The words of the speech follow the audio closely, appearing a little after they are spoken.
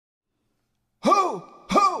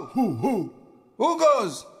Who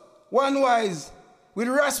goes? ONEWISE with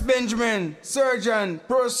Ross Benjamin, Sarge,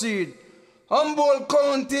 proceed. Humboldt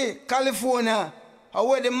County, California.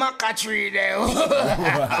 Where the maca tree there?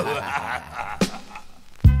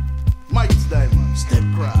 Mike's Diamond, step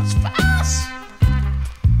cross, fast.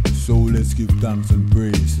 So let's give thanks and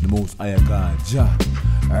praise to the Most High God, Jah,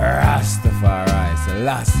 Rastafari,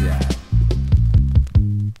 Selassie.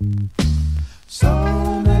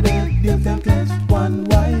 Sound of death, if them test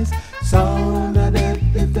ONEWISE. Sound of death,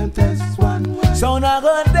 if them test ONEWISE. Sound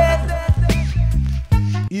of death,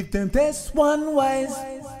 if them test ONEWISE.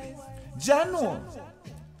 Jano.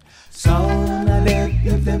 Sound of death,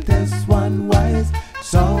 if them test ONEWISE.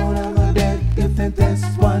 Sound of death, if them test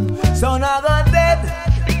ONEWISE. Sound of death,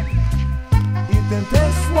 if them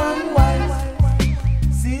test ONEWISE.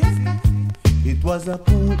 See, it was a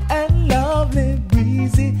cool and lovely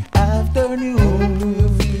breezy afternoon. How do you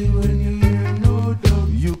feel when you hear no doubt?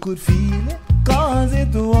 You could feel it, cause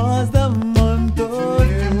it was the month of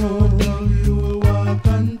June. You will walk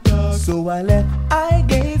and talk. So I left I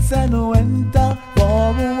gates and went up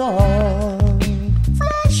for a walk.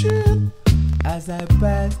 Flash it. As I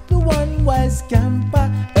passed the ONEWISE camp, I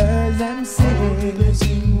heard them sing. How did they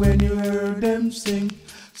sing when you heard them sing?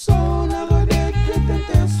 Sound of death, if them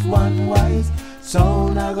test ONEWISE.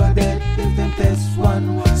 Sound of death, if them test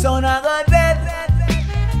ONEWISE. Sound of death,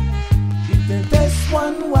 if them test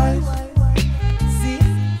ONEWISE. See?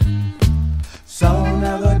 Sound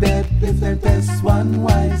of death, if them test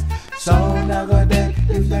ONEWISE. Sound of death,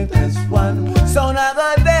 if them test ONEWISE. Sound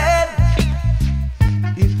of death,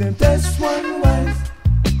 if them test ONEWISE.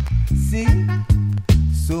 See?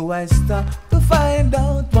 So I stopped to find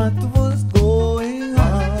out what was going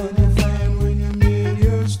on. What did you find when you made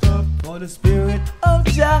your stop? For the Spirit of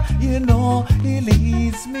Jah, you know, He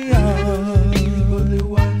leads me on. The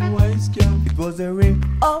ONEWISE camp. It was a ring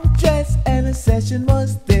of dress and a session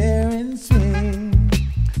was there in swing.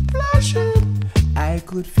 Flash it. I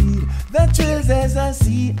could feel the thrills as I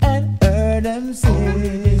see and heard them sing. How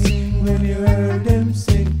did they sing when you heard them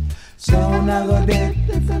sing? Sound of death,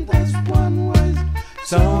 if them test ONEWISE.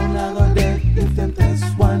 Sound of death, if them test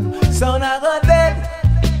ONEWISE. Sound of death,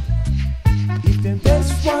 if them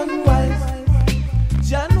test ONEWISE.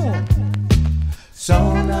 Jano.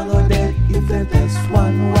 Sound of death, if them test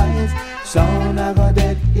ONEWISE. Sound of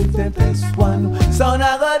death, if them test ONEWISE. Sound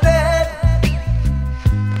of death,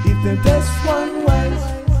 if them test ONEWISE.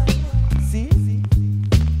 See?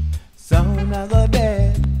 Sound of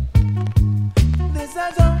death. This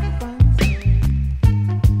is all.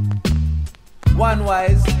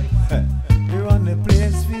 ONEWISE, we run the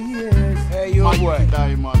place for years. Hey, you Mike boy.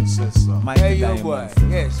 Diamond says so. Hey, you boy.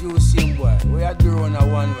 Yes, you same boy. We are doing a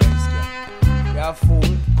ONEWISE. You a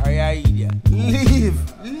fool or you a idiot. Leave.